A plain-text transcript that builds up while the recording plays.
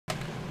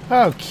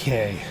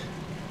Okay.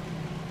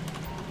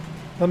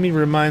 Let me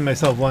remind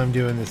myself why I'm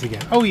doing this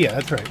again. Oh yeah,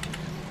 that's right.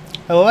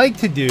 I like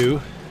to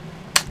do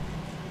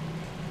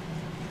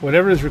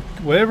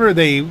whatever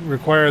they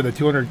require the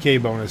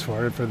 200k bonus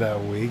for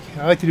that week.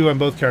 I like to do on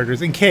both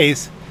characters in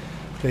case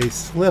they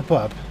slip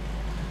up,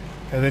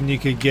 and then you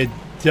could get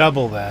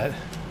double that.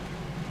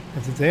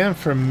 And since I am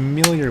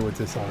familiar with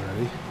this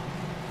already,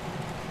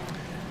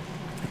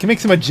 I can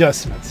make some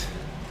adjustments.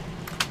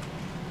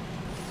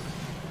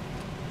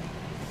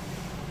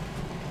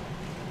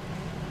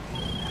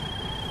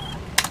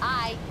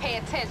 Pay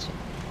attention.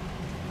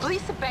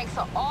 Police and banks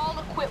are all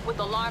equipped with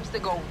alarms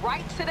that go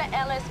right to the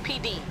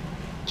LSPD.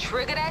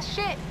 Trigger that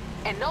shit,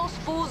 and those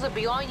fools will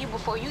be on you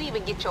before you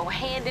even get your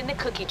hand in the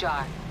cookie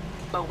jar.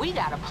 But we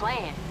got a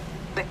plan.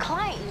 The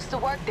client used to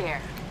work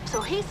there,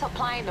 so he's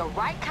supplying the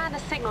right kind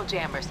of signal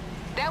jammers.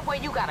 That way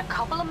you got a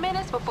couple of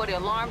minutes before the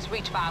alarms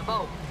reach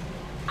 5-0.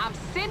 I'm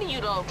sending you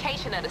the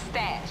location of the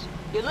stash.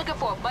 You're looking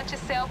for a bunch of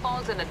cell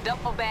phones in a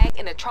duffel bag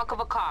in the trunk of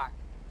a car.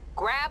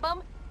 Grab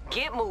them,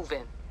 get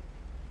moving.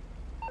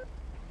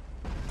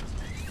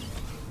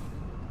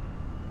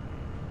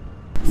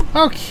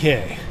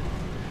 Okay.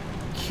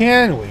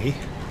 Can we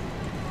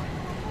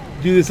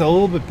do this a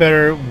little bit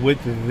better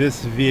with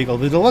this vehicle?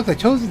 The Deluxe, I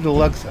chose the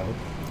Deluxe out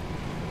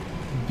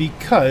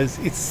because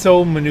it's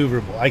so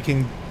maneuverable. I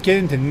can get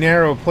into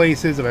narrow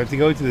places. If I have to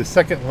go to the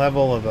second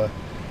level of a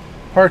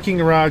parking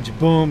garage,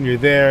 boom, you're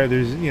there.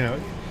 There's, you know,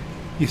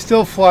 you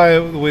still fly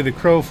the way the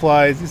crow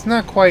flies. It's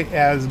not quite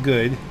as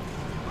good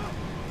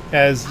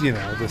as, you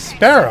know, the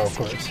Sparrow, of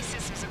course.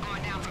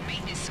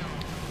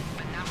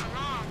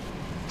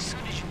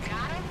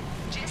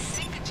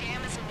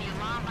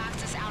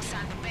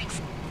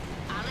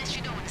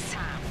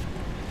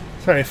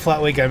 Sorry,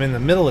 Flatwake, I'm in the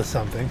middle of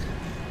something.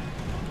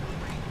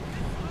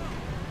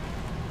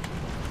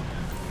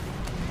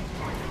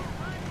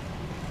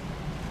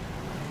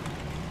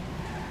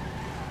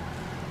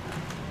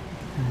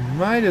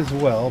 Might as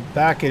well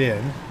back it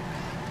in.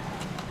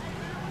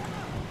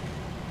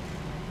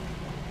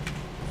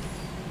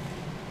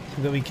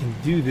 So that we can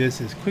do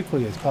this as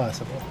quickly as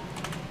possible.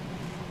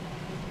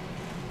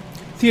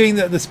 See,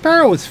 the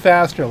Sparrow was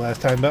faster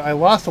last time, but I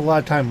lost a lot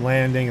of time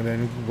landing and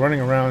then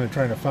running around and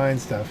trying to find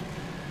stuff.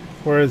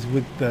 Whereas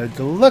with the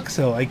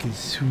Deluxo, I can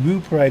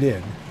swoop right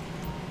in.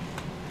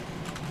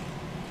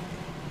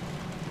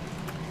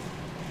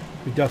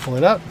 We duffel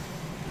it up.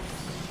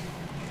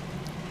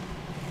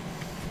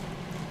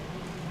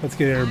 Let's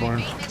get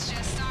airborne.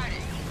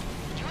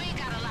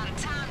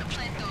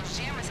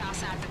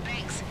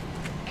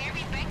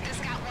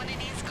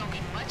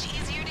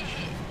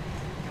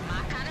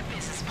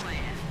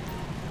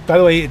 By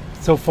the way, it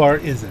so far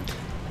isn't.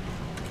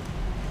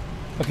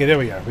 Okay, there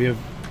we are. We have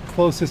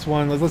closest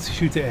one. Let's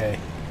shoot to A.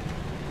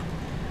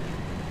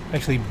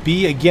 Actually,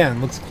 B again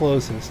looks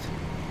closest.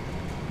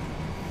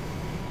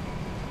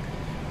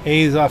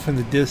 A is off in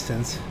the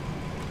distance.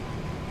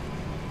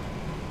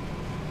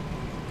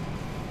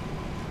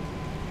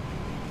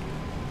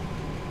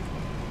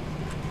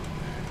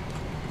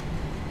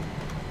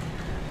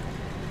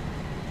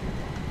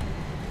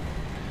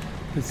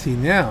 Let's see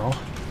now.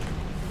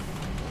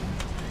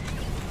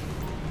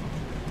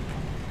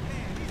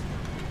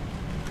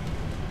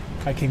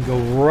 I can go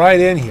right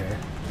in here.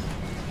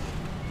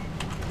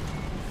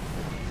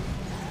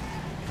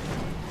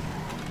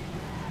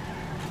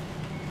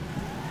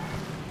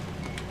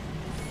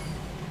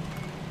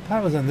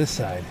 That was on this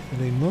side. Did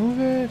they move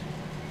it?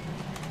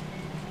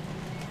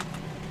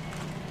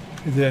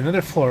 Is it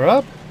another floor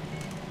up?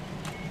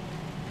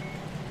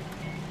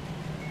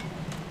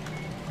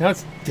 Now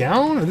it's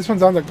down? Or this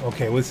one's on the...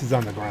 Okay, well, this is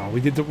on the ground.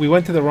 We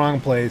went to the wrong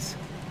place.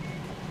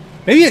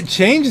 Maybe it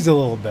changes a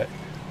little bit.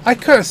 I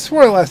could have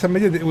swore last time I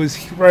did it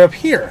was right up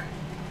here.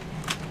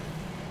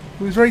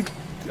 It was right...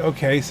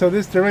 Okay, so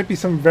there might be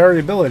some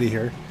variability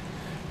here.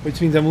 Which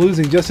means I'm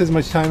losing just as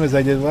much time as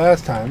I did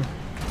last time.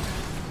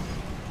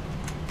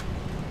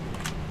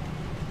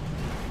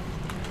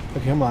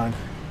 Okay, come on.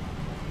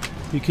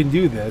 You can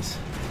do this.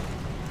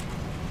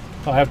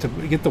 I'll have to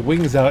get the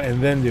wings out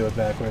and then do it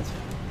backwards.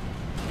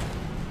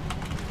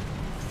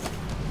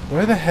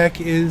 Where the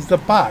heck is the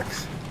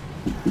box?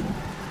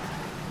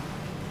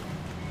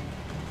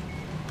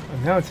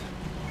 Now it's...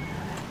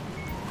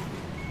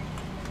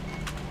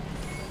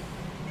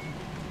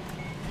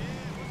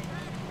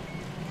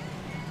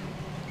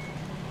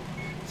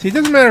 See, it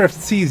doesn't matter if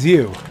it sees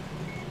you.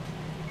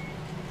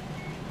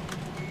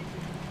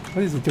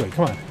 What is it doing?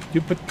 Come on.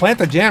 Plant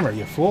the jammer,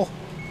 you fool.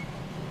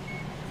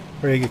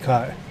 Or you get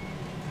caught.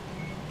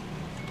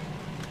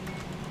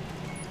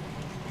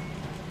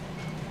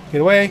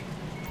 Get away.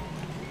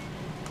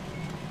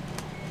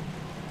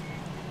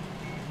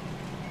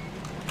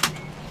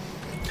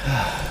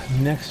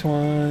 Next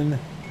one.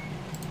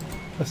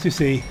 Let's do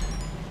C.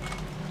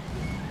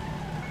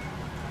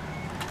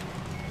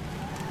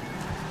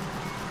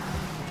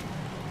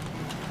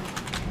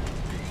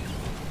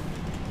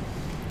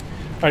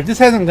 Alright, this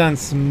hasn't gone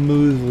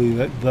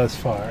smoothly thus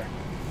far.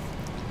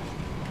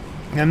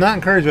 And I'm not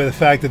encouraged by the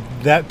fact that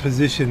that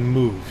position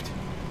moved.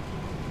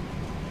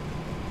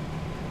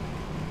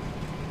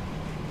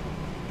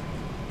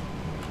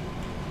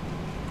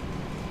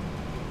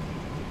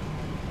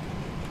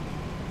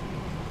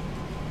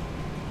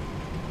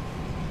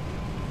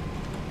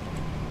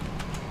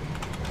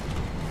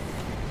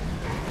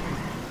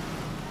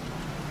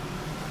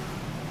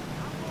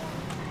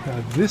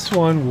 Now this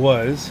one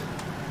was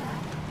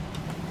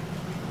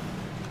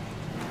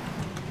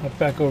up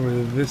back over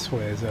this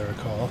way, as I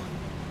recall,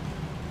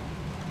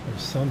 or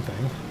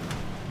something.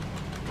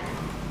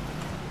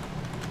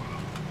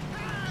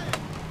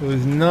 It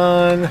was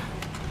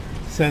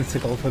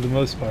nonsensical for the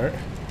most part.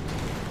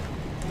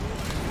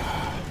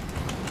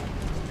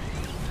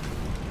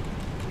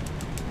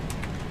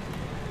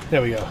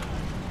 There we go.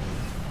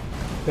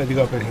 Had to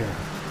go up in here.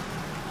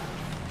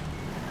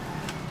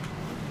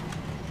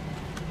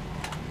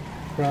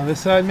 Around this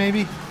side,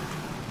 maybe?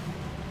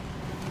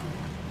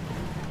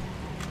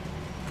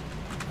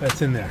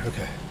 That's in there,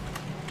 okay.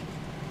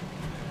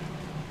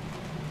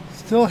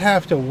 Still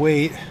have to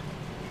wait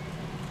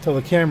till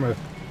the camera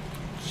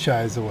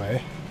shies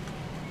away.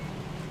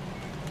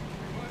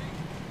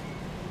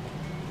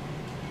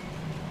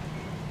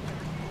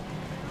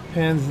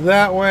 Pans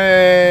that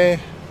way.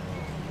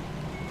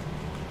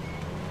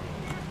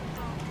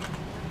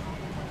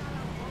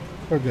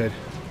 We're good.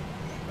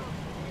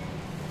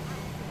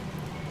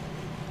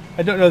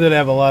 I don't know that I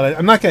have a lot of...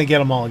 I'm not going to get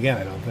them all again,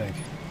 I don't think.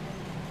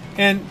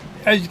 And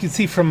as you can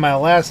see from my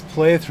last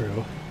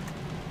playthrough,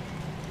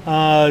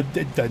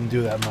 it doesn't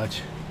do that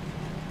much.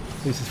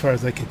 At least as far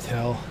as I could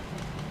tell.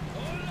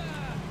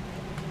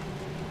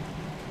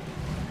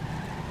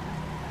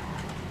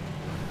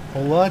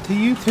 Hola to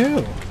you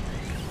too.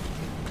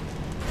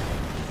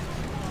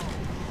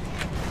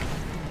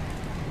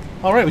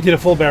 Alright, we did a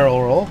full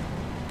barrel roll.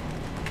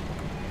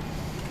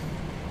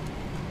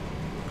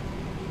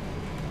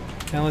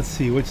 Now let's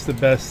see, what's the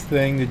best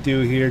thing to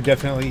do here?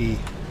 Definitely E.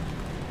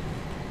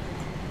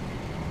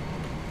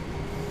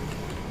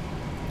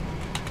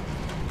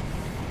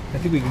 I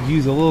think we could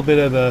use a little bit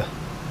of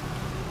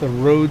the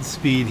road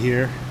speed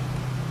here.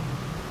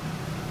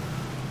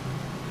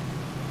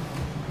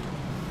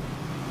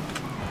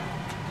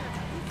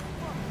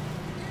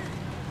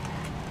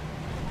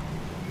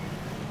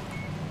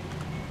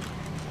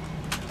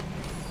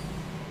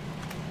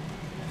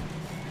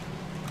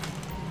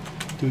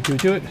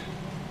 Do it.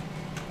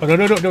 Oh,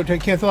 no,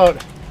 don't cancel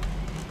out.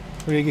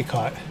 We're gonna get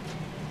caught.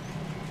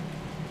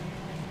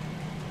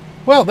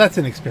 Well, that's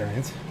an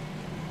experience.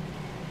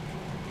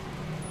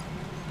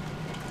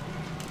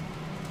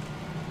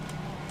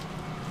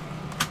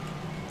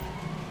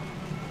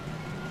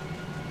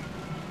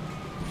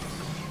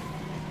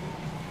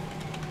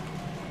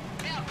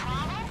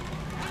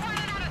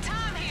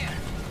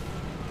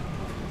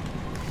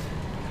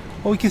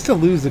 Well, we can still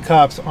lose the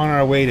cops on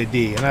our way to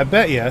D, and I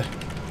bet you...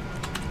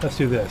 Let's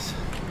do this.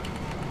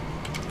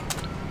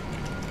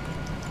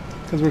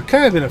 Because we're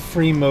kind of in a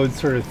free mode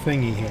sort of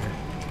thingy here.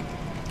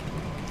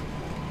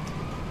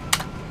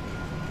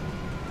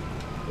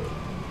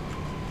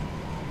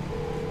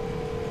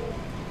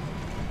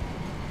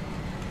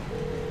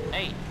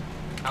 Hey,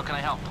 how can I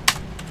help?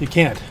 You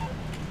can't.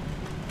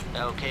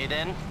 Okay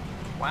then.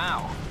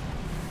 Wow.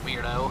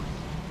 Weirdo.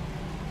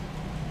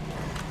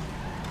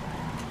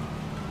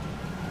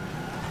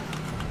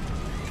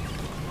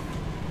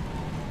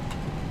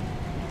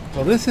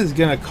 Well, this is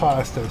going to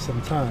cost us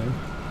some time.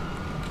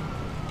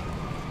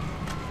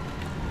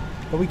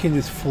 But we can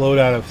just float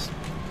out of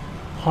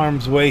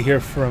harm's way here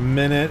for a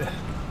minute.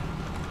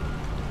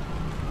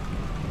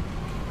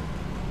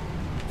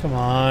 Come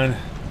on.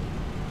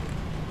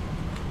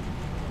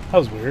 That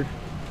was weird.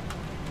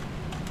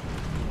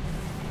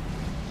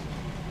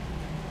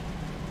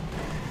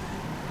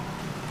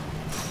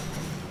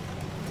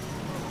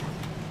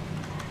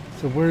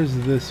 So where's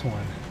this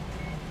one?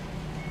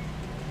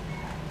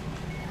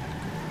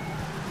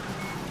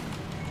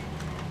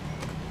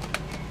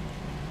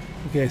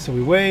 Okay, so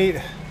we wait.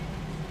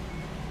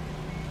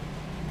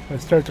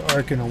 Let's start to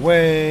arcing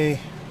away.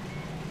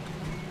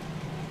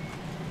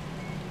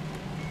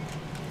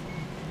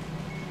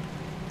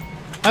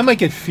 I might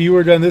get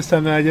fewer done this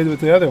time than I did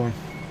with the other one.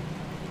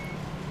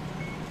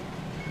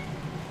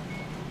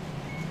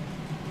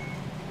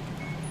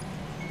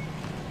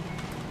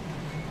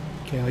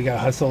 Okay, we got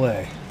hustle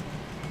A.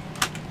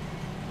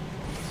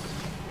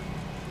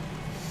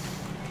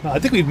 No, I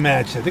think we've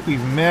matched.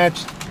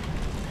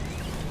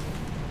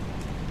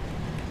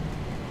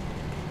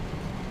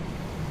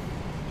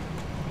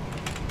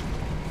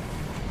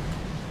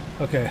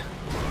 Okay,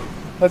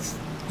 let's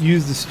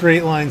use the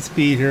straight line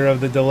speed here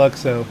of the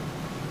Deluxo,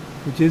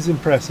 which is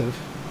impressive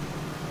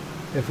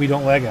if we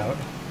don't lag out.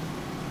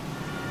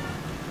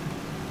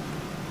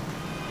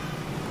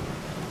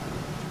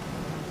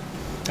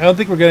 I don't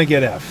think we're going to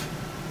get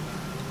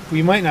F.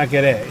 We might not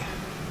get A.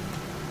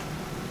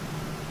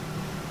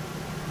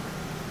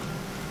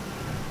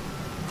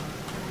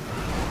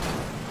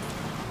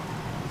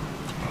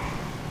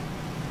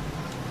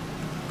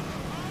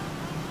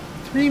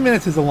 Three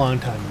minutes is a long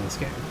time in this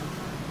game.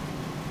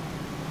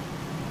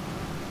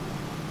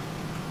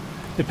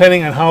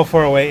 Depending on how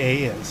far away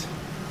A is.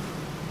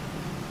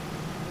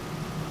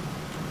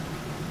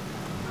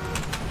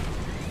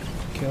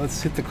 Okay,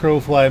 let's hit the crow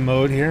fly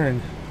mode here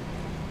and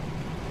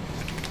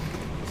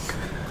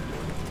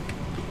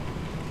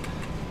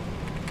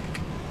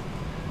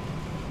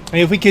I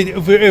mean, if we could,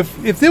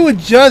 if they would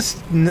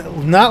just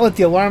not let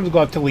the alarms go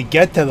off till we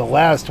get to the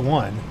last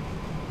one,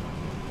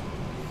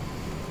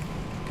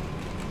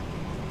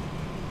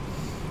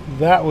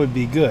 that would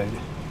be good.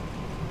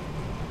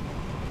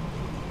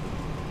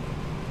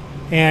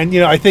 And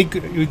you know, I think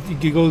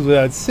it goes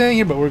without saying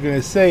here, but we're going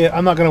to say it.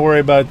 I'm not going to worry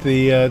about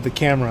the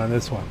camera on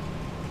this one.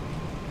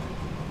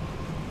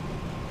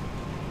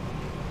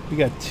 We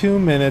got 2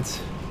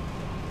 minutes.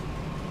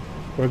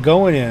 We're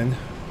going in.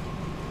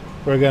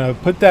 We're going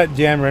to put that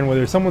jammer in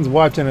whether someone's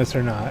watching us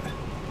or not.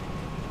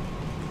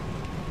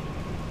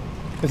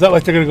 It's not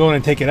like they're going to go in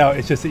and take it out.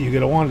 It's just that you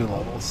get a wanted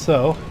level.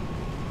 So,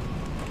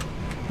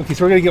 okay,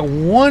 so we're going to get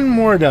one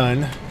more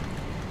done.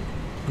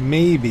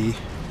 Maybe.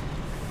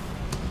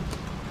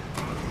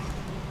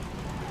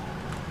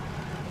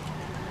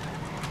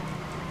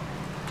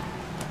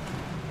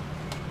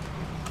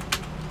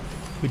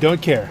 We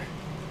don't care.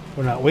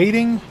 We're not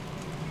waiting.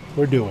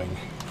 We're doing.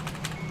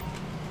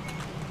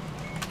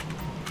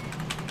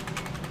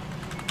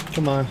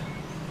 Come on.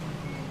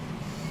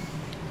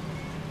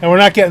 And we're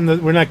not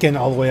getting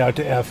all the way out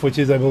to F, which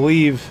is, I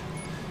believe,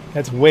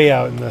 that's way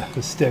out in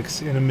the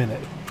sticks in a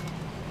minute.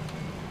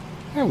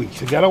 Yeah, we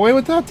got away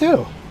with that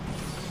too.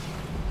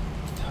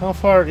 How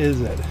far is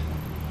it?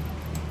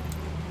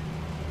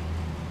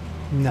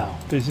 No,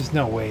 there's just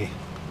no way.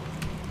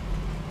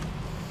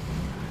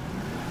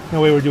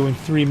 No way we're doing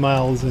 3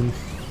 miles, and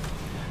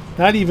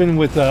not even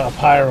with a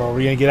pyro.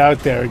 We're gonna get out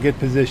there, get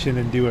position,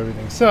 and do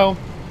everything. So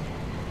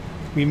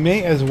we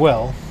may as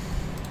well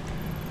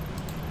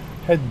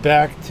head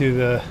back to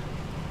the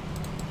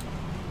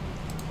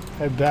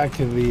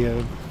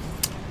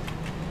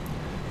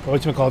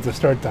whatchamacallit to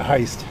start the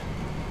heist.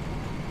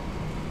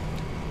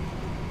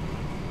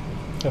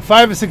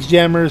 5 or 6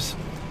 jammers.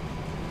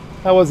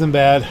 That wasn't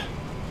bad.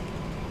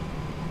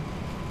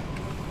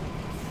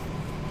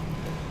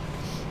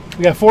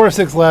 We got 4 or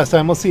 6 last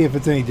time. We'll see if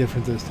it's any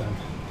different this time.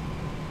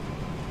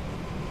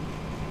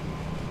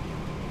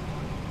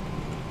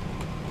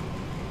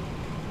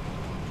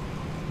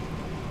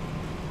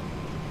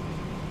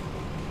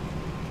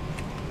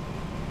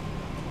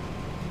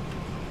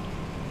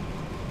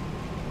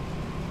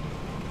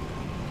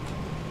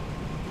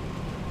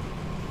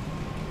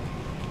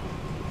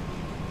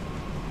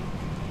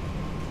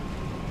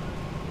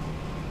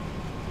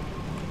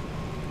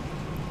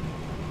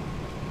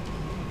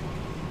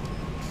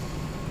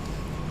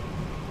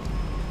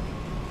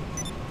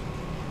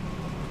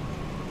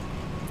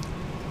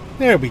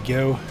 There we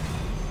go.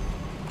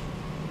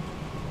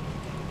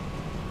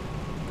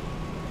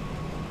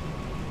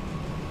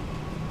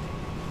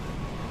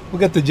 We'll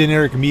get the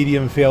generic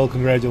medium fail.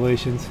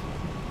 Congratulations.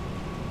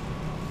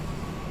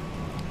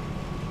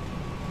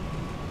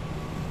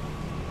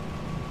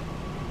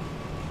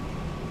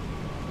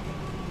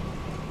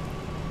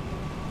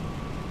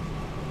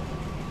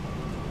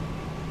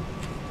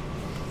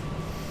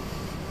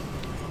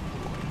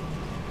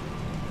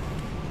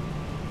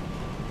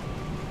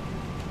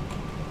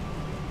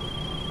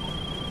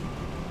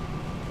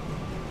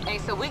 Hey,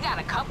 so we got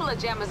a couple of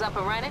jammers up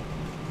and running.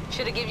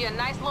 Should have given you a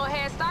nice little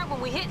head start when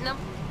we hitting them.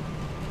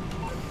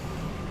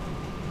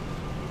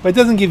 But it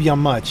doesn't give you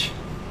much.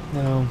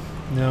 No,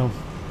 no.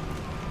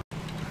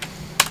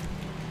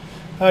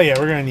 Oh yeah,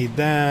 we're gonna need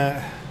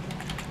that.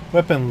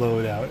 Weapon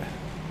loadout.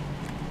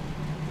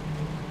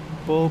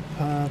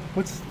 Bullpup.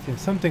 What's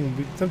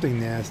something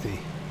nasty?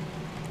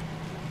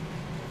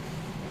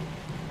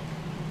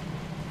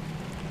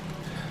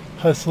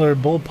 Hustler,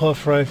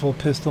 bullpup rifle,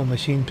 pistol,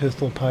 machine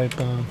pistol, pipe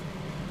bomb.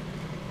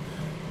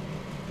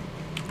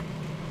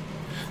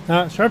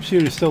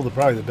 Sharpshooter is still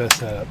probably the best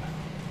setup.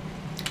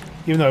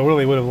 Even though I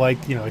really would have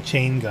liked, you know, a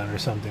chain gun or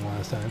something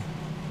last time.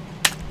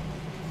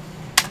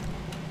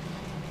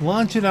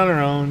 Launch it on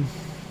our own,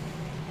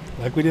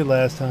 like we did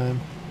last time.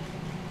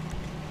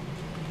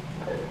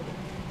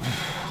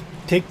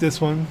 Take this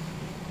one,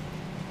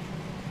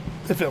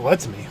 if it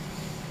lets me.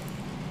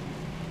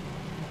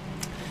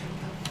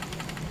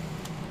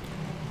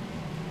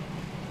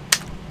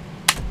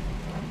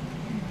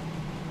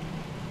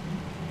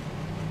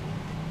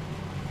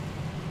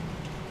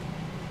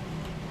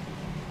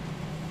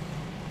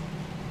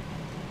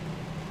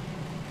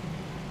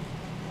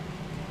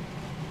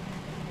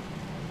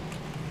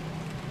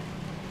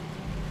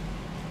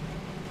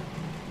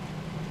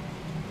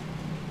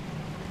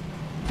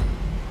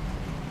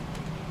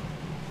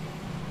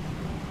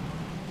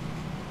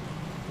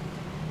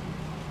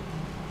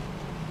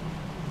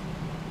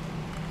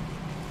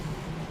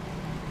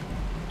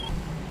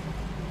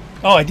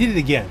 Oh, I did it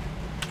again.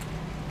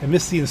 I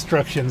missed the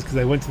instructions because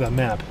I went to the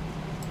map.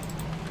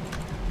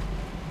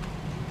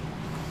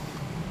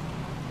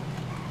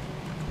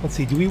 Let's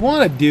see, do we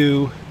want to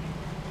do...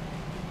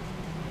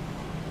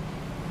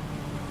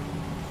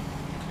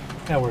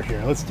 Now we're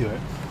here, let's do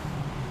it.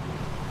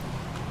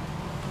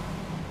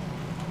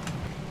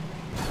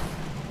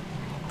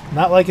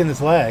 Not liking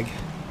this lag.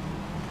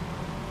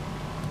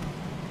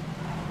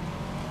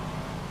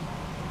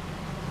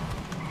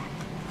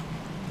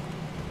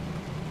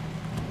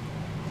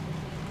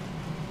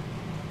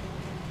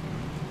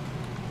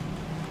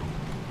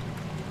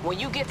 When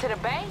you get to the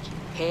bank,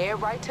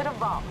 head right to the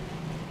vault.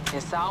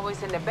 It's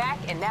always in the back,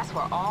 and that's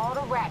where all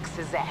the racks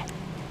is at.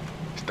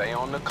 Stay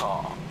on the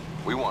call.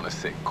 We want to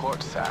sit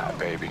courtside,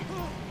 baby.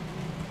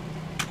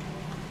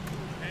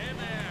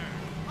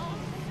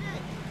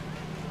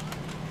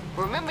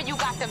 Remember, you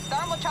got them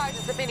thermal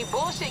charges if any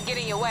bullshit get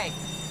in your way.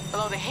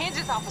 Blow the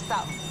hinges off of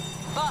something.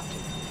 Fuck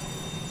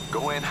it.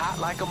 Go in hot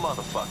like a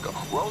motherfucker.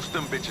 Roast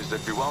them bitches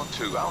if you want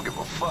to. I don't give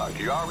a fuck.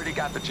 You already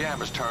got the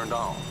jammers turned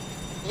on.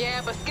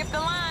 Yeah, but skip the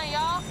line,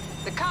 y'all.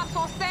 The cops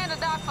won't stand the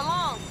dock for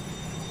long.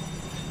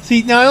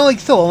 See, now I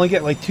still only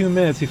get like 2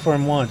 minutes before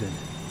I'm wanted.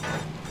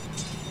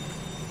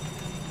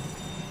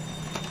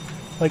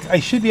 Like, I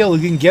should be able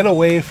to get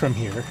away from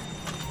here.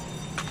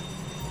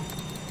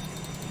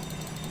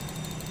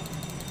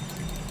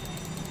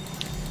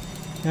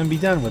 And be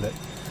done with it.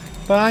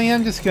 But I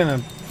am just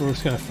gonna, we're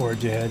just gonna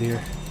forge ahead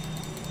here.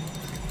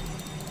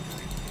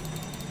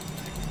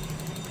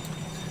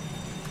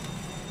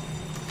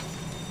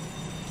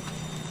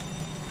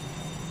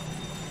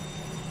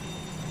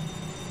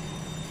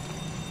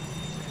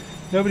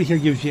 Nobody here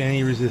gives you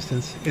any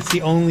resistance. It's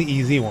the only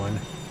easy one.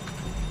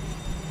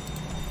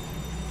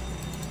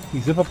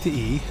 You zip up to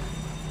E.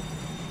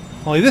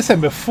 Only this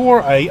time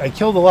before I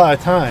killed a lot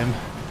of time.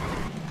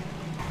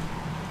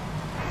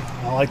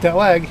 I don't like that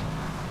lag.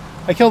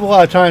 I killed a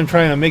lot of time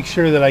trying to make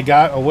sure that I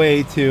got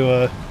away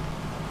to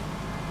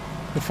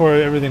before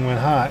everything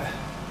went hot.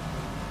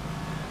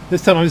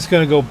 This time I'm just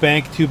going to go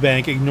bank to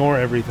bank, ignore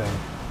everything.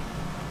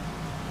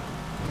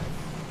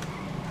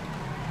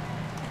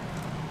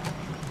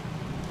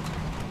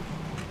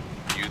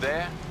 You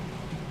there?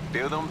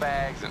 Fill them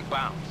bags and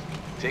bounce.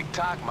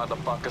 Tick-tock,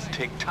 motherfuckers,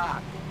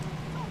 tick-tock.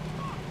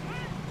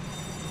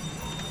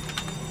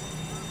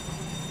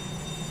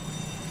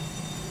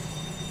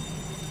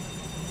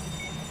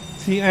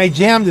 See, I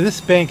jammed this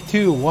bank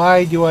too.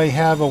 Why do I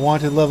have a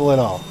wanted level at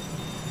all?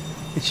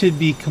 It should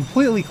be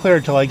completely clear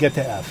until I get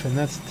to F, and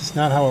that's just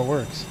not how it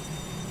works.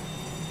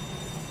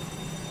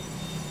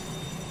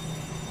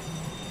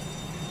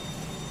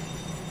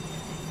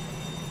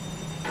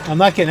 I'm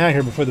not getting out of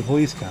here before the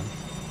police come.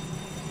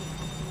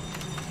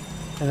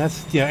 And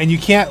that's, yeah, and you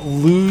can't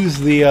lose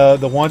the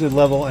wanted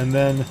level and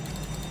then...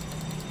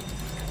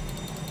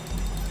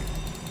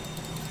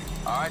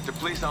 Alright, the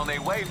police on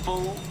their way,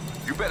 fool.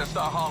 You better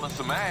start hauling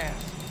some ass.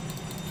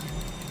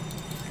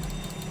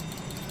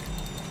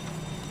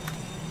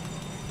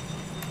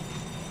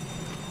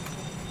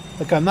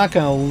 Like, I'm not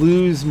going to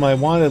lose my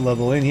wanted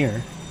level in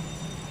here.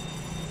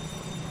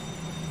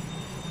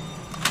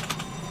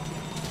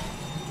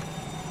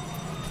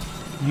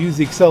 Use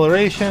the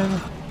acceleration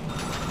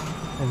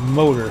and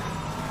motor.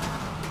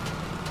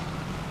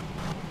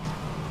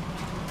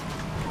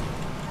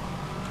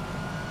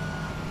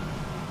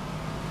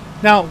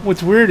 Now,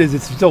 what's weird is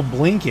it's still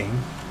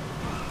blinking,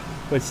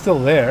 but it's still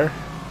there.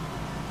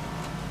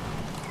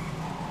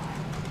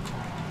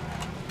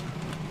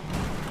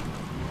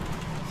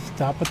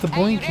 Stop at the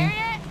blinking. Hey, you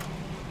there yet?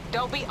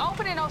 Don't be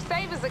opening no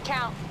savings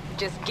account.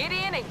 Just get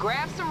in and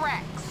grab some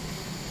racks.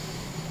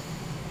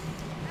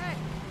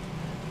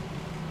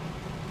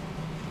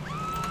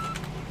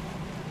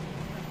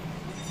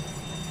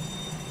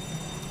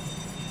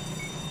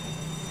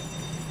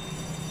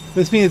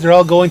 This means they're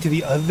all going to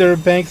the other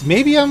banks.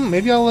 Maybe I'll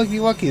be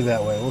lucky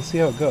that way. We'll see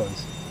how it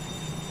goes.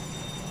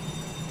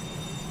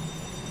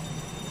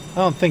 I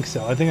don't think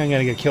so. I think I'm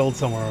gonna get killed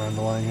somewhere around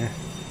the line here.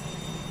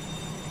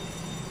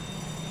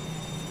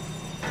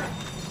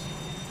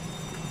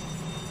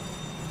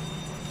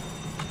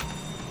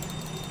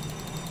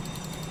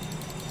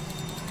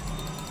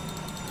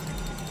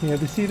 Yeah,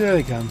 there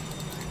they come.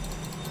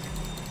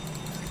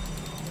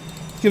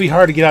 It's gonna be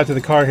hard to get out to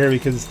the car here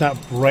because it's not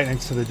right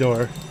next to the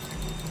door.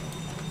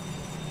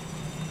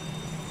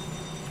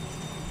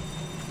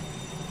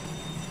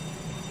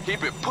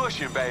 Keep it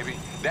pushing, baby.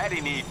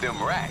 Daddy need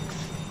them racks.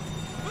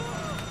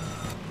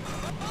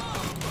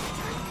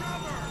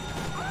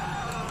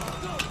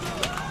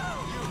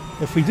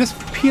 If we just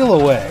peel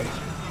away,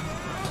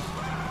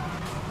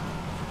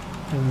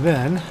 and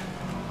then,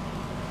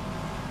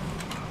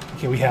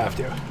 okay, we have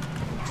to.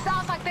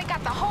 Sounds like they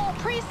got the whole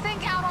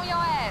precinct out on your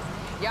ass.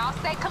 Y'all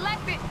stay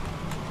collected.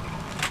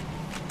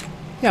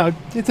 You know,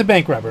 it's a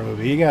bank robber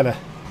movie. You gotta.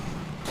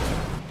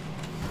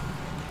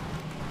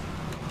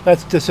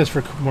 That's just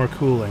for more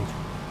cooling.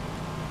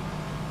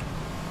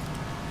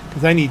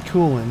 Because I need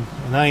cooling,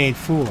 and I ain't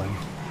fooling.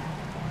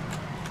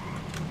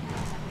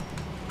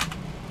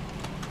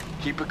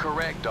 Keep it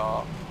correct,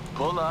 dog.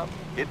 Pull up,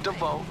 hit the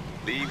vote,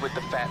 leave with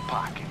the fat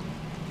pocket.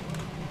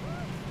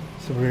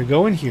 So we're gonna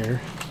go in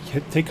here,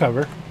 take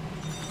cover.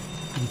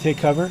 You take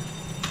cover.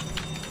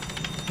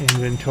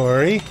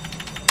 Inventory.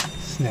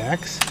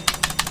 Snacks.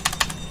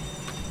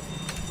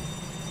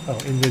 Oh,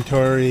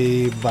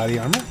 inventory body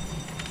armor.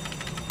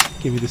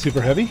 Give you the super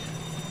heavy.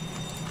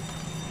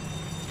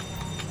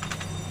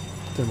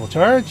 Thermal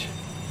charge.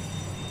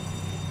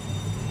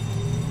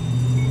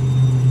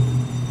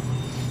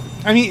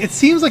 I mean, it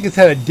seems like it's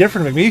had a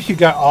different effect. Maybe if you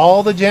got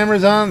all the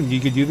jammers on, you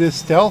could do this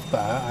stealth, but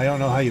I don't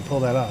know how you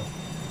pull that off.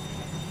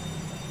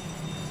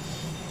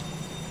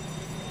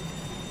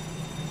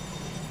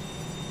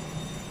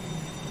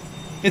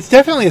 It's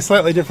definitely a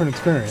slightly different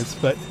experience,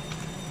 but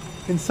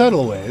in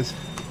subtle ways.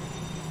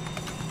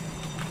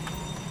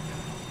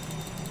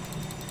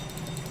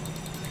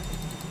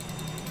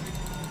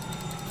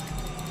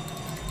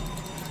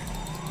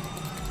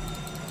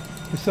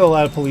 There's still a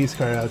lot of police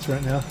car outs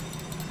right now.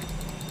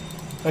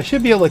 I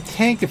should be able to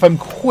tank if I'm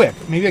quick.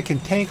 Maybe I can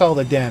tank all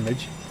the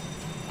damage.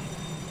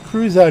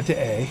 Cruise out to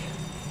A.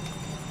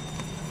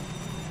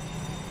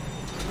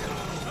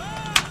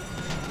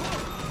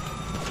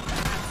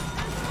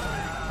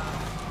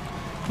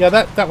 Yeah,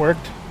 that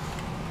worked.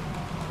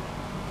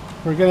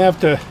 We're gonna have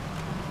to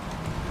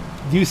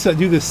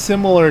do the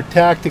similar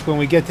tactic when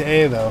we get to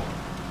A, though.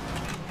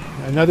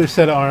 Another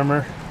set of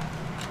armor.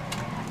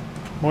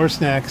 More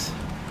snacks.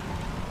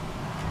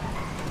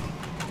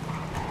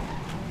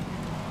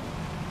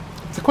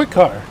 It's a quick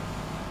car.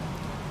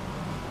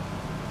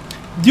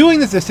 Doing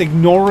this, just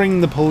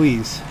ignoring the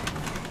police,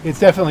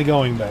 it's definitely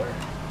going better.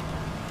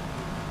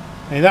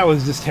 And that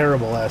was just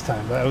terrible last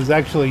time, but I was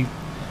actually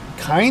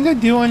kind of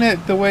doing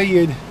it the way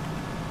you'd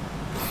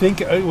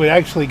think it would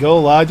actually go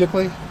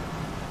logically.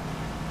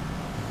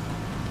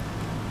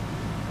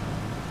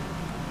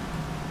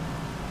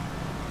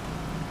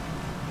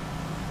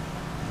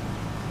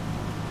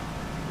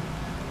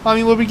 I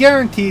mean, we'll be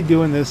guaranteed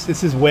doing this.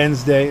 This is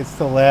Wednesday. It's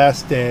the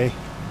last day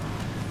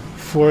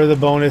for the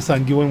bonus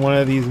on doing one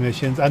of these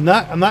missions. I'm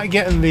not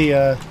getting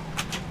the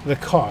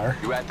car.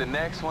 You at the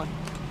next one?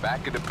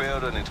 Back of the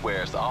building is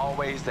where it's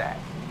always at.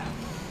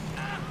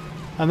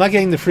 I'm not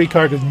getting the free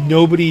car because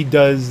nobody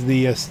does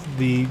the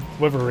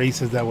whatever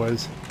races that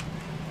was.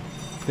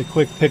 The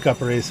quick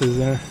pickup races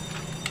there.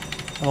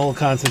 I'm a little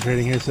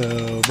concentrating here.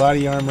 So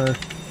body armor,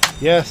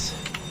 yes.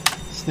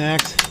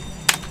 Snacks.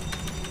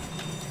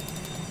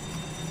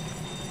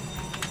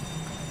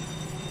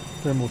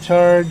 Thermal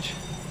charge.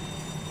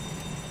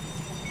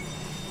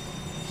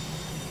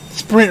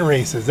 Sprint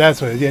races,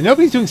 that's what it is. Yeah,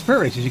 nobody's doing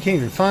sprint races. You can't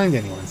even find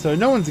anyone. So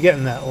no one's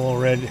getting that little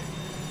red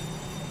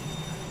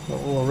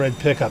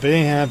pickup. It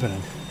ain't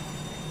happening.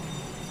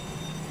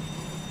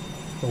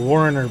 The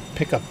Warrener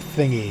pickup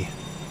thingy.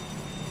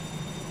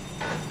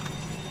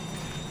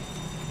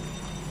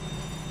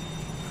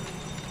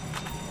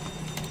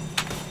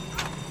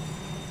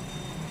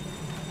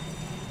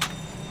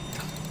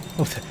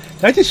 Oh,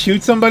 did I just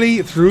shoot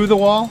somebody through the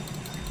wall?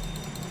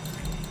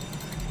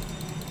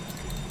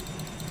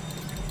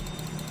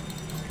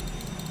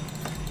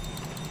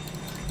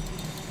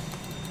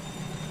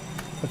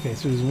 Okay,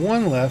 so there's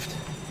one left.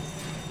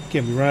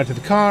 Again, we run out to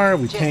the car,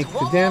 we tank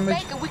the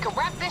damage. We can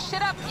wrap this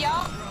shit up,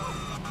 y'all.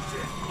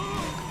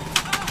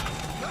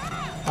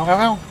 Ow,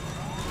 ow, ow.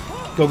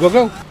 Go, go,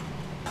 go.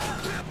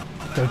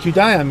 Don't you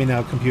die on me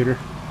now, computer.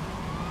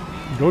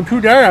 Don't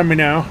you die on me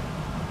now.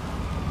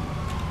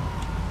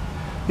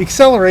 The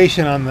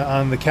acceleration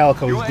on the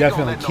Calico is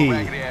definitely key. You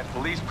ain't gonna let no raggedy-ass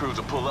police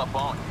cruiser pull up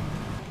on you.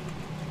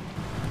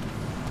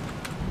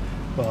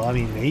 Well, I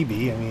mean,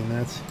 maybe. I mean,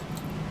 that's...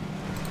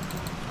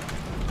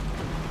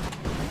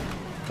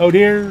 Oh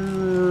dear!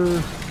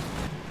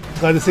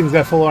 Glad this thing's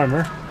got full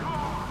armor.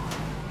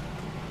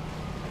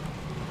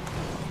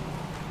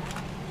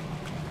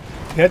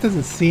 That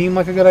doesn't seem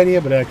like a good idea,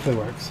 but it actually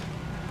works.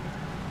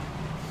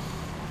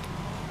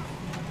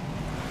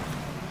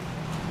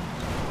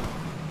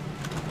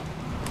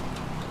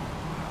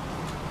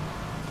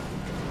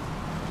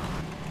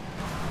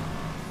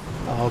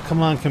 Oh,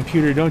 come on,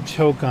 computer, don't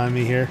choke on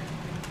me here.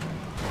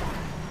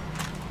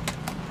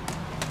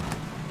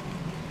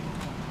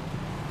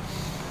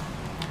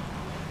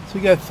 So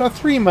we got a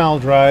 3-mile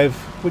drive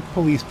with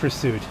police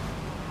pursuit.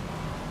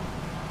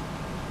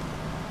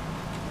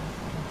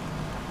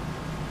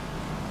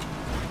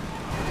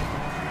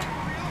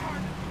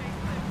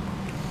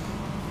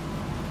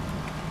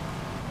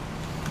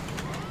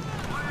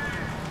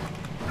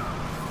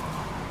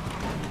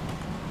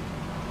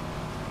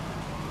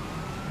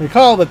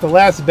 Recall that the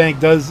last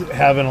bank does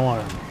have an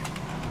alarm.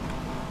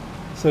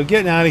 So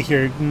getting out of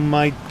here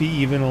might be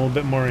even a little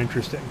bit more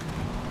interesting.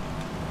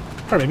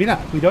 Or maybe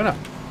not, we don't know.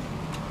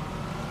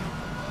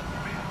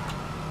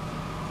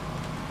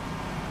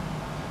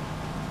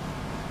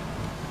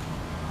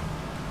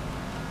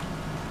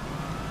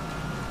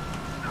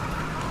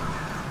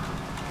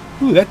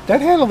 Ooh, that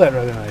handled that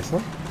rather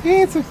nicely.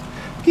 Hey,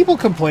 people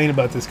complain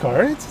about this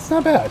car. It's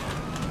not bad.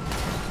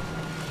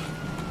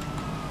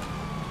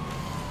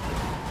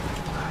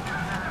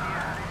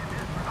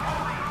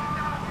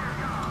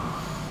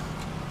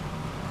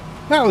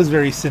 That was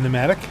very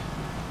cinematic.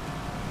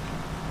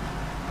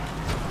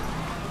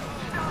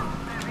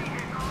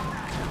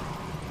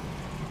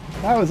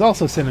 That was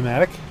also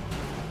cinematic.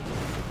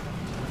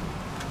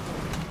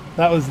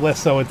 That was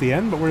less so at the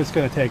end, but we're just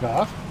going to take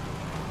off.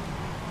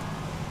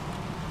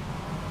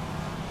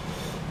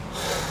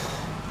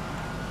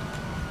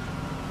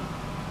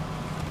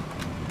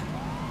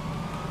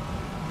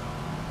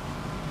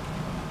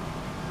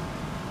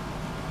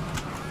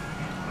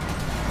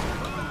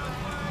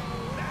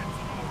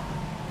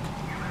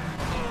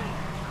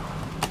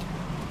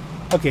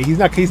 Okay, he's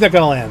not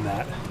gonna land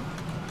that.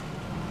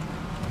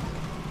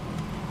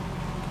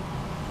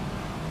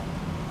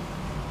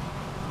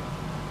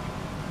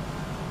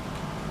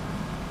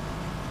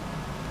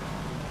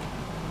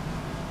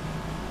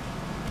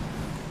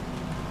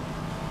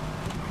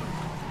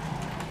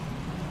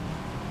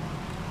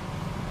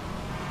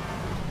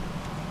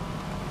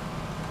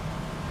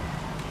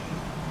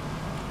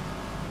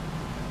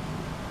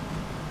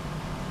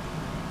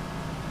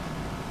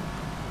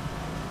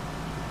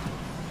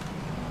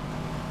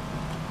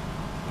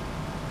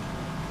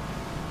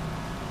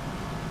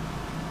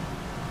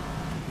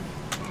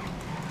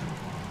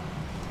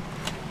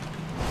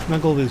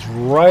 Snuggled is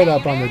right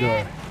up on the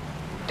door.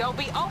 Don't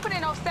be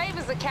opening no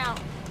savings account.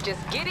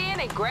 Just get in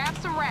and grab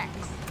some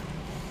racks.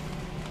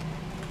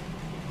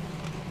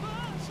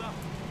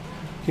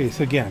 Okay,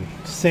 so again,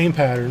 same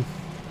pattern,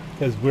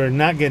 because we're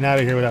not getting out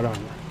of here without armor.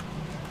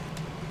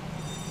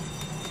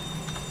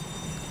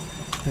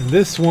 And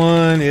this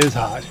one is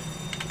hot.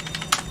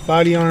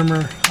 Body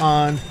armor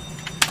on.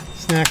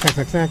 Snack, snack,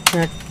 snack, snack,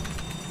 snack.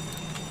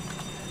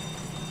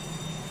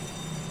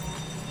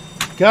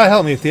 God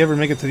help me if they ever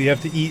make it so you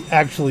have to eat,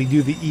 actually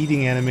do the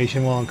eating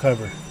animation while on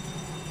cover.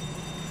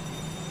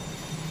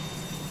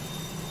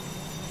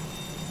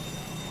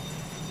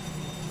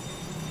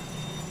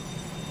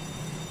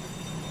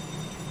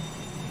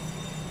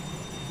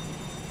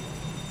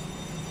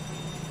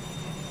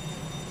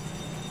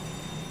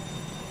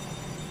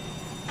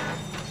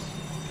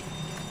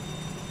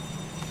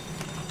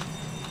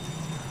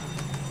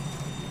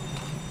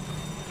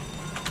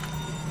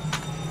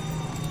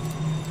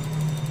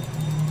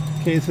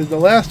 Okay, so the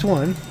last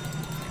one.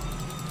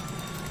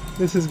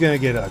 This is going to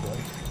get ugly.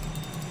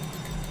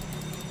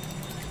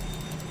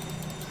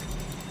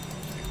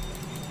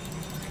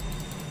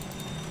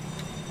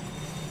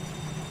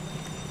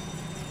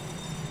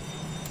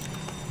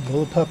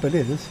 Bullet puppet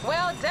is.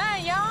 Well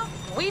done, y'all.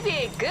 We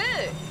did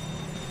good.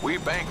 We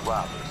bank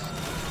robbers.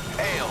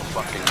 Hell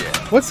fucking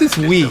yeah. What's this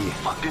we? It's a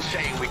fucking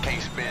shame we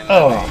can't spend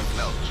Oh. these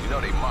notes. You know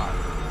they marked.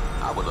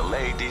 I would have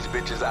laid these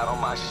bitches out on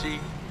my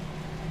sheet.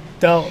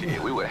 Don't.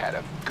 Shit, we would have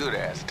had a good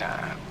ass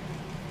time.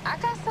 I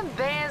got some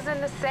bands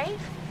in the safe.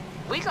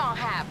 We gonna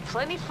have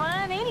plenty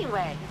fun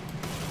anyway.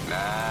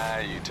 Nah,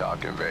 you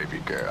talking baby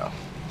girl.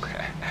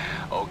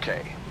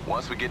 Okay,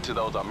 once we get to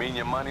those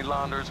Armenian money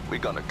launderers, we're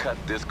gonna cut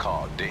this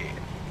call dead.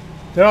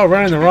 They're all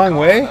running the You be wrong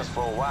calling way? us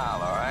for a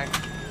while, all right?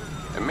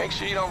 And make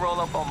sure you don't roll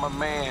up on my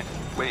man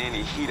with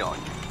any heat on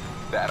you.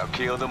 That'll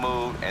kill the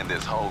mood and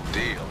this whole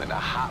deal in a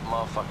hot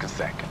motherfucking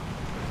second.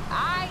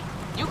 Alright,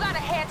 you gotta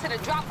head to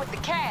the drop with the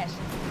cash.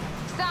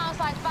 Sounds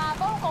like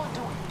 5-0 gonna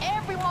do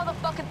every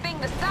motherfucking thing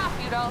to stop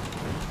you, though.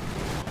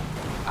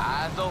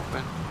 Eyes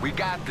open. We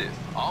got this.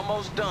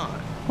 Almost done.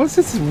 What's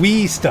this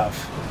we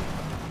stuff?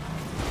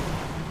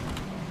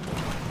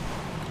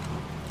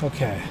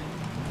 Okay.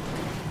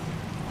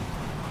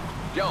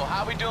 Yo,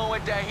 how we doing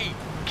with that heat?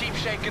 Keep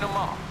shaking them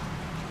off.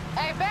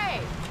 Hey,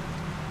 babe,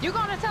 you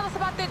gonna tell us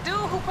about that dude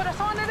who put us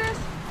onto this?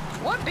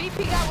 What beef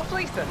he got with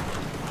Lisa?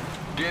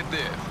 Get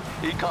this.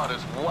 He caught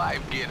his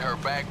wife getting her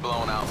back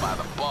blown out by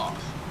the boss.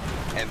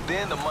 And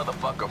then the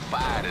motherfucker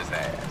fired his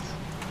ass.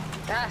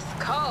 That's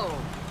cold.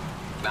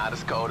 Not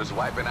as cold as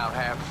wiping out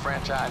half the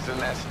franchise in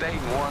that state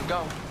in one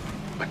go.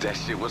 But that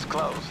shit was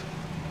close.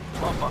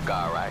 Motherfucker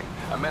alright.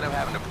 I met him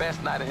having the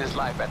best night of his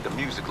life at the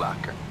music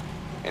locker.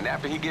 And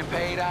after he get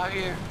paid out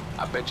here,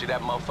 I bet you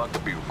that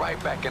motherfucker be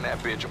right back in that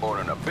bitch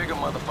ordering a bigger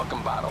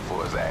motherfucking bottle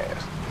for his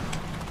ass.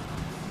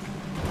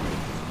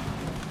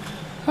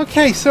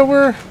 Okay, so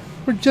we're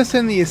just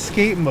in the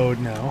escape mode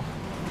now.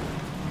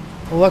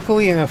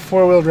 Luckily in a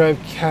 4-wheel drive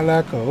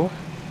Calico.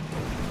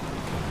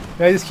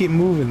 I just keep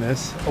moving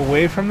this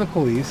away from the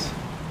police,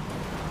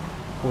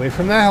 away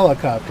from that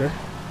helicopter.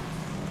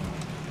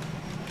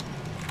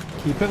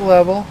 Keep it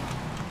level.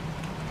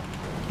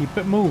 Keep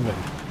it moving.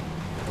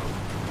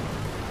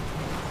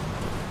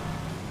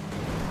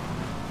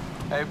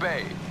 Hey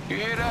babe, you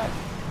hear that?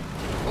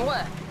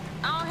 What?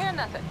 I don't hear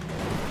nothing.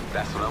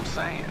 That's what I'm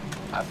saying.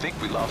 I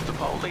think we lost the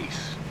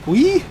police.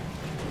 We?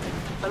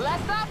 But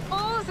let's up,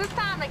 fools. It's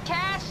time to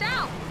cash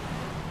out.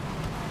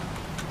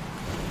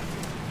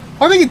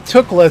 I think it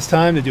took less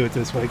time to do it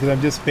this way because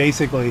I'm just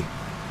basically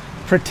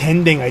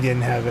pretending I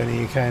didn't have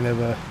any kind of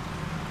a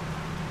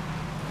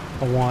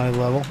wanted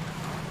level.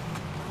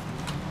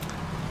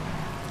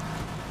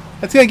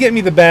 That's gonna get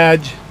me the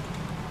badge.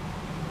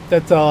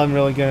 That's all I'm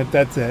really gonna.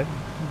 That's it.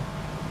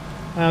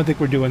 I don't think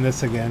we're doing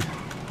this again.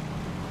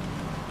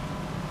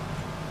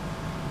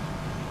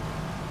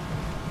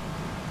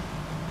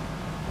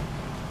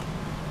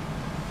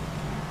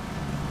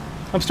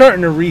 I'm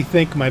starting to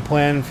rethink my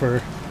plan for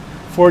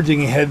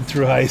forging ahead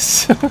through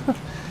ice.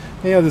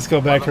 Maybe I'll just go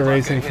back to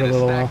racing for a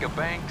little while. Hit a stack of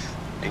banks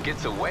and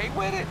gets away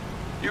with it?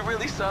 You're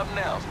really something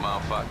else,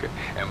 motherfucker.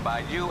 And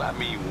by you, I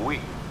mean we.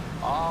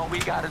 All we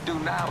gotta do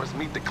now is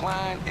meet the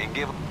client and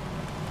give.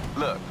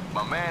 Look,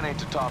 my man ain't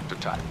the talk to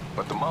type,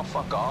 but the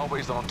motherfucker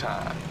always on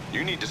time.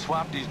 You need to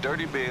swap these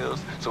dirty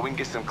bills so we can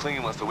get some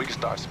clean ones so we can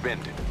start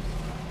spending.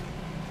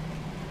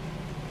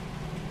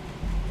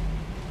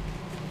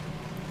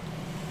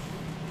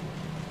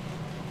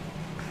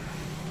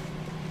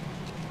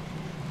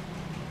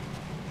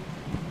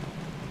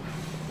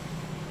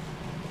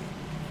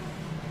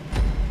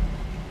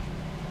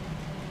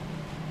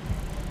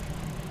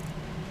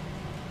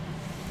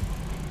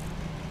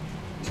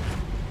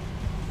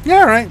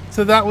 Yeah, alright,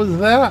 so that was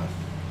that.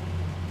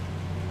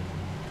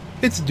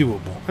 It's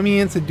doable. I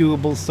mean, it's a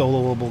doable,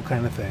 soloable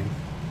kind of thing.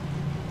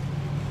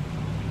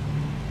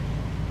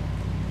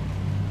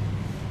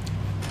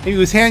 It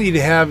was handy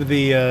to have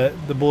the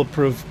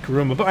bulletproof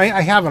Kuruma, but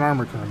I have an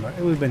armor Kuruma.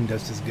 It would have been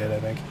just as good, I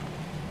think.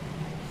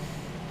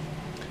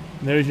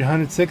 And there's your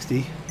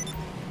 160.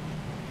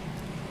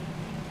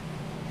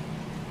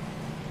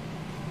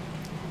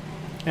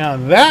 And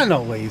on that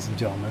note, ladies and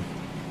gentlemen,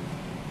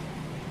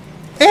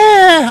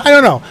 I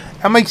don't know.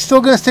 Am I still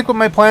going to stick with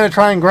my plan to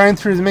try and grind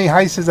through as many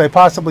heists as I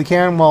possibly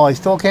can while I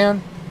still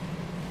can?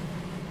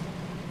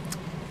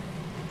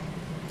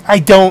 I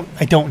don't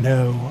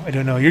know. I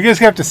don't know. You're just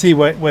going to have to see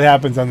what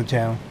happens on the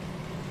channel.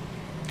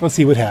 Let's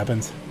see what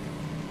happens.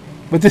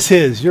 But this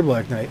is your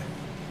Black Knight.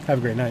 Have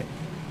a great night.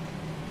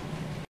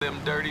 Them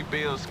dirty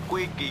bills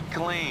squeaky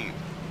clean,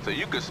 so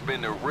you can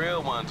spend the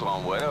real ones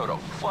on whatever the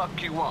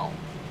fuck you want.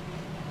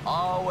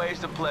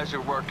 Always a pleasure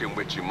working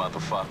with you,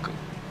 motherfucker.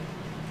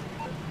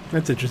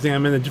 That's interesting.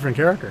 I'm in a different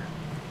character.